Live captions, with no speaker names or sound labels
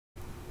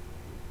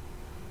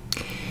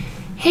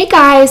Hey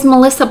guys,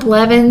 Melissa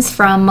Blevins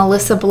from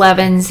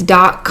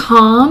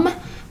melissablevins.com,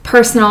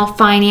 personal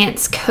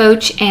finance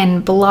coach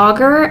and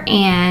blogger,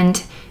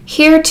 and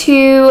here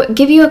to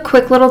give you a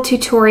quick little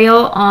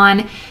tutorial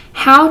on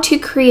how to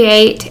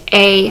create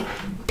a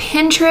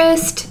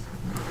Pinterest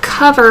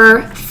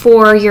cover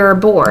for your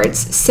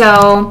boards.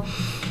 So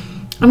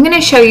I'm going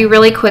to show you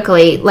really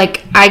quickly.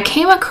 Like, I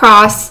came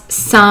across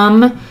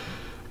some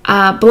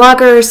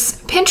bloggers'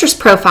 Pinterest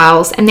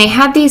profiles, and they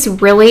had these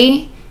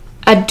really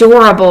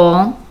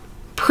adorable,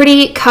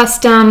 pretty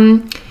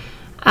custom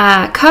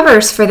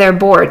covers for their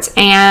boards,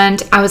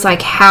 and I was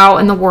like, how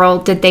in the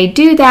world did they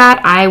do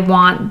that? I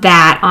want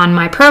that on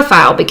my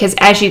profile, because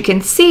as you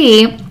can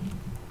see,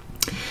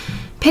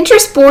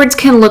 Pinterest boards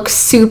can look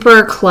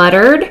super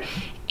cluttered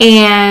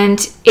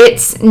and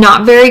it's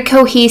not very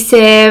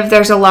cohesive.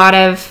 There's a lot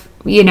of,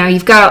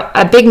 you've got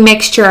a big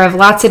mixture of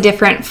lots of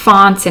different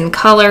fonts and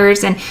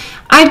colors, and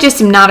I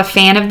just am not a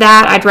fan of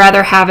that. I'd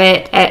rather have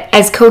it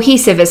as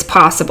cohesive as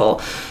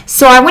possible.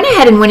 So I went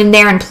ahead and went in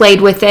there and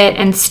played with it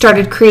and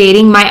started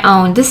creating my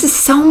own. This is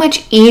so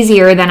much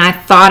easier than I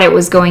thought it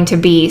was going to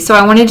be. So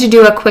I wanted to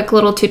do a quick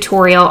little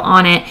tutorial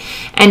on it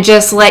and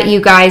just let you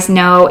guys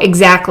know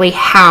exactly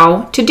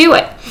how to do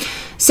it.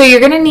 So you're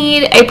going to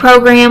need a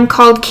program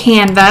called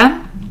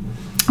Canva,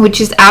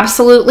 which is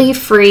absolutely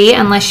free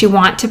unless you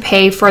want to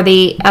pay for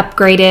the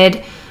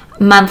upgraded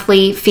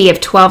monthly fee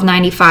of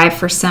 $12.95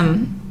 for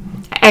some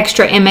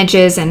extra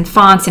images and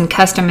fonts and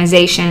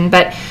customization,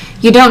 but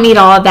you don't need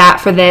all of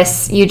that for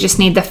this. You just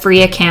need the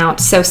free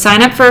account. So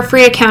sign up for a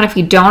free account if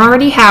you don't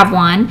already have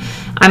one.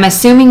 I'm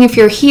assuming if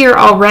you're here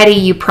already,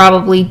 you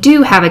probably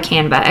do have a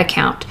Canva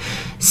account.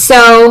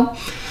 So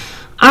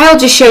I'll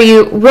just show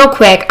you real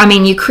quick.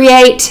 You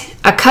create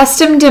a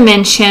custom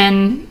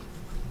dimension.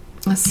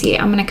 Let's see,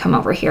 I'm going to come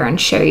over here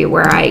and show you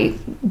where I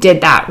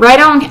did that.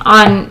 Right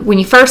on when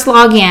you first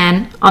log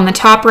in, on the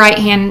top right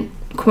hand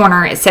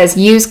corner, it says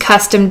use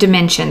custom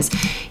dimensions.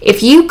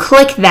 If you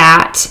click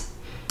that,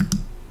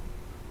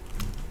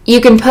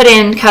 you can put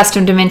in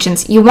custom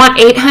dimensions. You want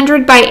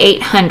 800 by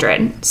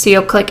 800. So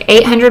you'll click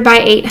 800 by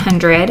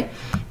 800,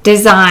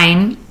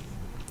 design,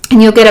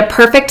 and you'll get a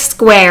perfect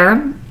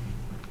square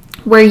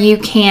where you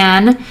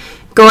can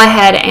go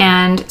ahead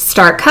and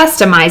start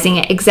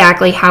customizing it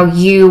exactly how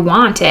you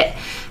want it.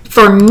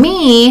 For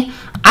me,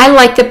 I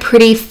like the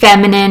pretty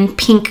feminine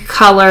pink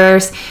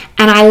colors,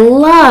 and I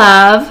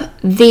love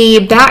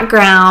the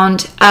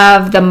background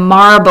of the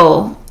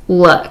marble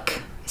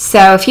look.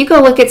 So if you go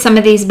look at some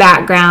of these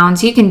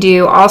backgrounds, you can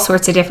do all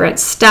sorts of different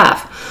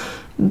stuff.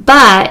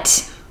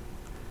 But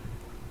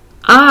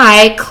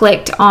I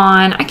clicked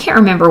on, I can't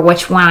remember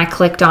which one I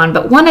clicked on,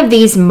 but one of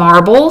these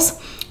marbles,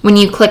 when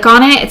you click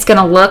on it, it's going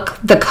to look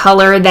the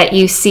color that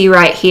you see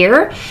right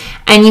here,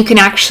 and you can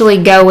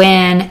actually go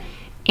in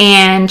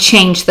and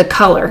change the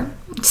color.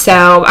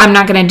 So I'm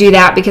not going to do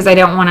that because I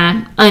don't want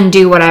to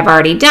undo what I've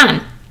already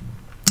done.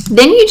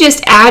 Then you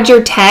just add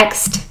your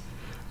text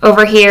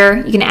over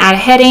here. You can add a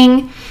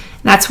heading.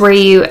 That's where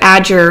you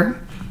add your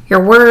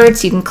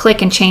words. You can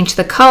click and change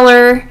the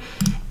color.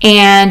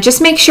 And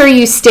just make sure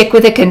you stick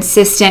with a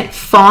consistent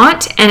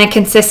font and a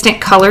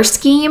consistent color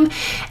scheme.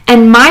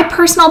 And my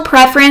personal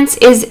preference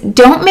is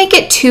don't make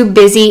it too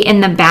busy in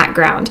the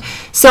background.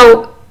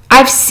 So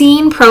I've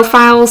seen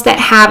profiles that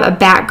have a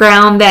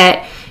background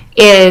that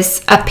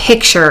is a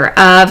picture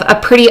of a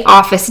pretty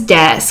office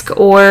desk,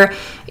 or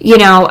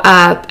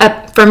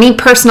for me,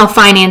 personal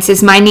finance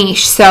is my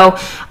niche, so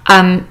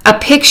a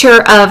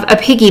picture of a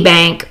piggy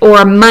bank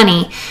or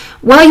money.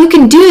 Well, you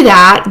can do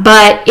that,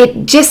 but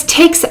it just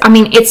takes,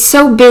 it's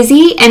so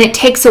busy and it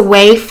takes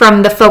away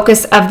from the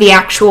focus of the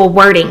actual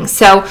wording.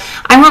 So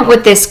I went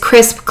with this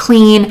crisp,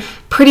 clean,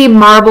 pretty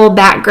marble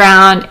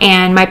background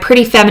and my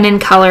pretty feminine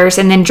colors,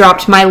 and then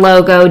dropped my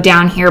logo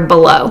down here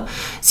below.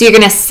 So you're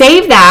going to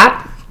save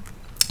that.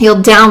 You'll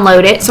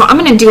download it. So I'm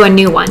going to do a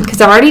new one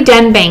because I've already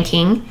done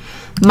banking.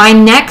 My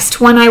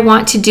next one I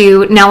want to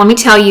do, now let me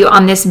tell you,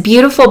 on this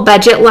beautiful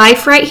budget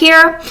life right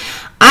here,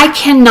 I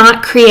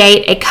cannot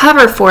create a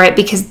cover for it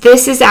because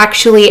this is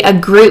actually a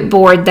group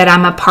board that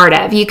I'm a part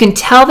of. You can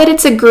tell that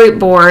it's a group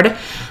board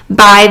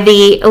by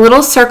the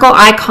little circle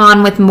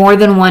icon with more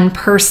than one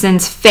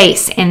person's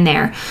face in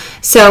there.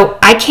 So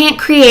I can't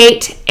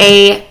create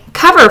a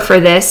cover for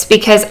this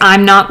because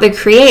I'm not the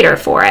creator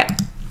for it.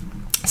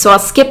 So I'll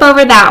skip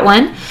over that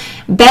one.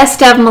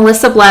 Best of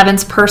Melissa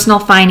Blevins, personal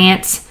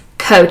finance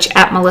coach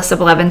at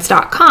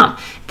melissablevins.com.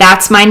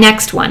 That's my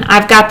next one.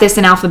 I've got this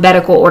in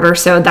alphabetical order,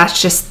 so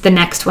that's just the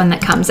next one that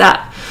comes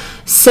up.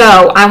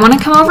 So I want to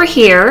come over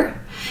here,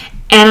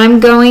 and I'm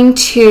going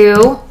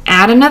to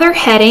add another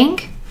heading,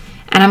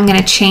 and I'm going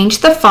to change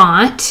the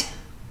font,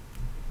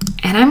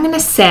 and I'm going to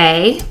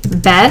say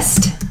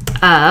best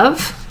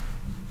of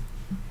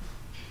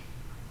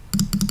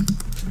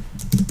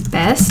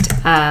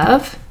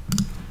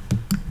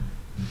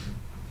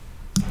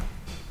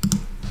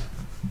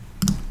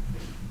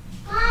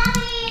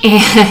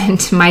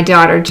and my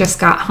daughter just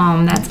got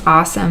home. That's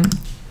awesome.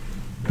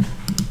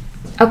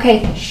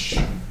 Okay. Shh.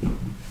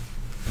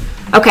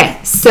 Okay,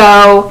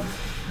 so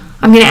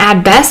I'm going to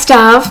add best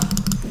of,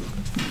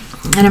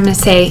 and I'm going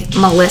to say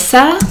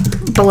Melissa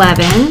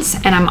Blevins,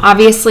 and I'm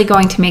obviously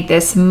going to make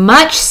this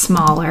much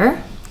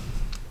smaller.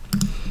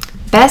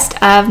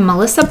 Best of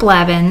Melissa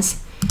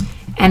Blevins,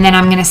 and then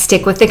I'm going to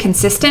stick with the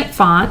consistent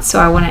font, so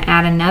I want to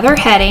add another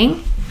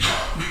heading,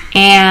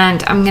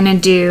 and I'm going to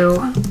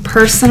do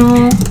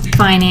personal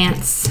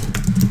finance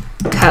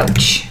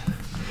coach,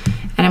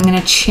 and I'm going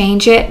to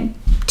change it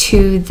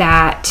to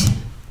that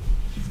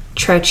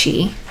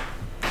Troche,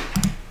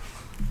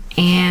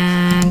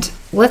 and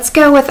let's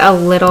go with a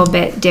little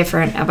bit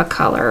different of a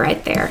color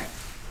right there.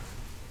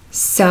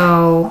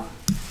 So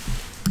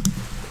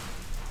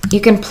you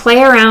can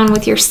play around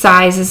with your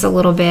sizes a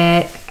little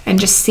bit and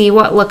just see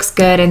what looks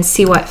good and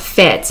see what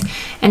fits.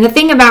 And the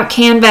thing about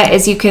Canva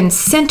is you can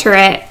center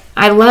it.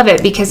 I love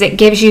it because it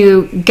gives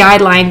you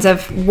guidelines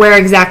of where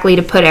exactly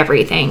to put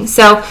everything.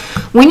 So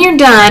when you're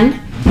done,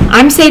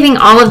 I'm saving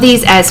all of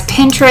these as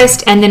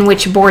Pinterest and then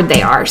which board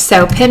they are.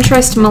 So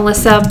Pinterest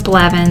Melissa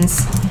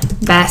Blevins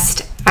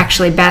best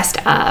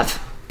of.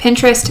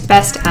 Pinterest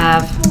best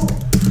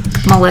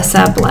of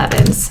Melissa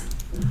Blevins.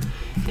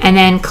 And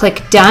then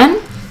click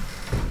done.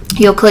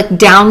 You'll click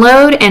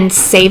download and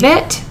save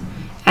it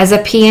as a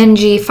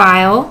PNG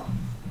file.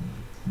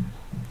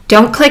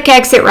 Don't click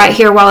exit right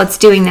here while it's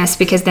doing this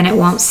because then it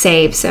won't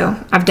save.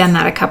 So I've done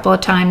that a couple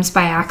of times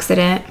by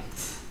accident.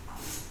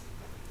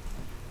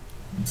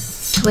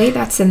 Actually,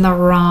 that's in the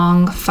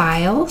wrong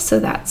file, so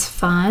that's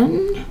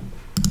fun.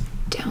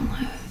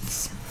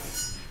 Downloads.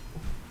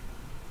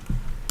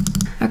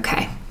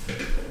 Okay.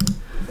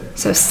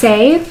 So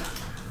save.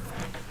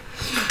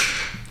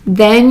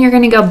 Then you're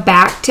going to go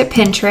back to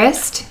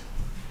Pinterest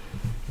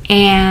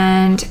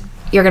and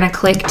you're going to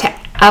click to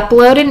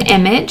upload an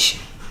image.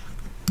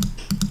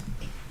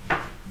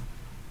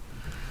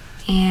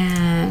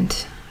 And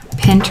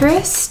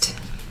Pinterest,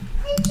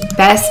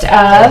 best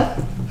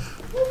of.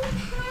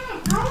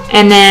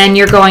 And then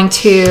you're going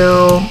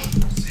to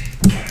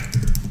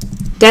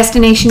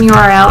destination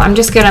URL. I'm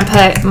just going to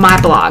put my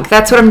blog.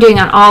 That's what I'm doing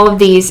on all of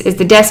these, is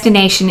the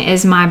destination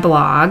is my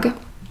blog.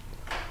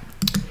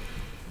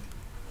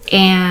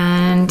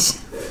 And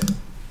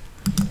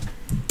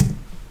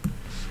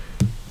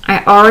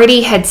I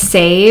already had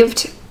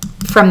saved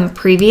from the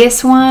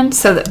previous one.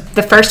 So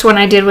the first one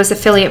I did was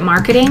affiliate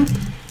marketing.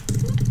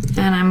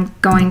 And I'm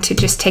going to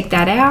just take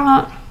that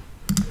out.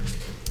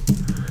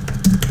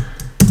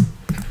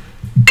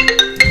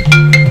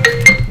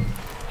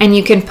 And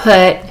you can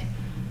put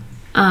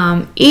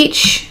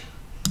each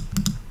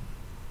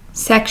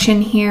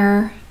section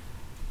here,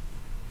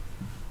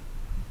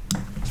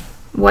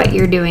 what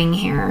you're doing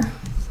here.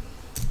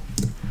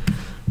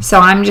 So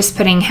I'm just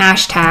putting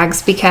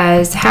hashtags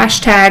because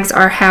hashtags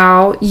are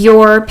how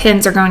your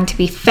pins are going to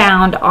be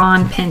found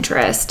on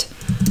Pinterest.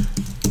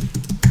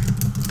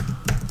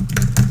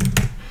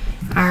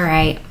 All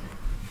right.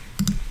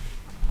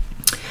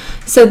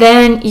 So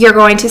then you're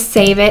going to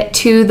save it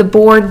to the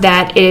board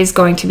that is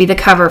going to be the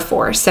cover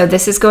for. So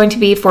this is going to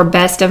be for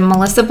Best of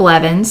Melissa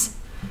Blevins.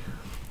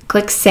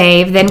 Click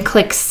Save, then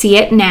click See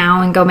It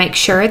Now and go make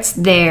sure it's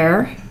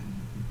there.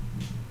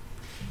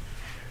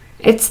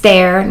 It's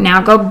there. Now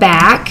go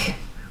back.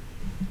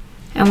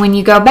 And when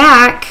you go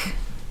back,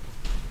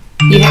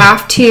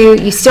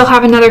 you still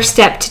have another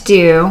step to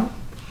do.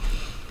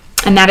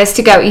 And that is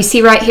to go, you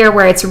see right here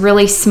where it's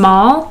really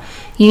small,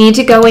 you need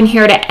to go in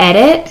here to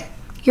edit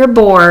your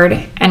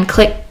board and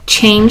click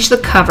change the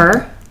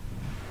cover,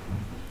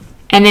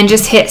 and then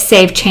just hit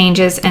save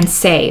changes and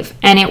save,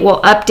 and it will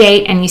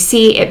update. And you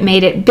see it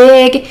made it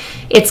big.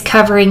 It's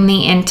covering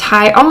the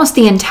entire, almost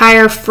the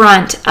entire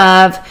front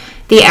of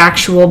the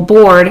actual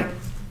board,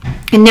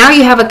 and now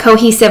you have a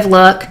cohesive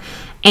look.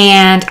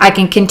 And I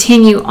can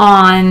continue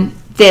on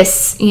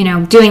this,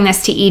 doing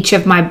this to each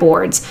of my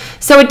boards.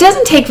 So it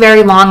doesn't take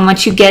very long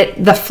once you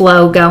get the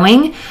flow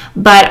going,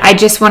 but I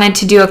just wanted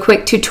to do a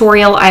quick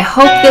tutorial. I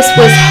hope this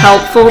was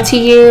helpful to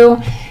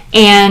you,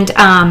 and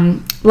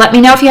let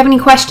me know if you have any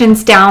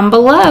questions down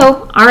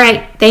below. All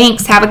right,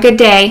 thanks. Have a good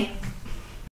day.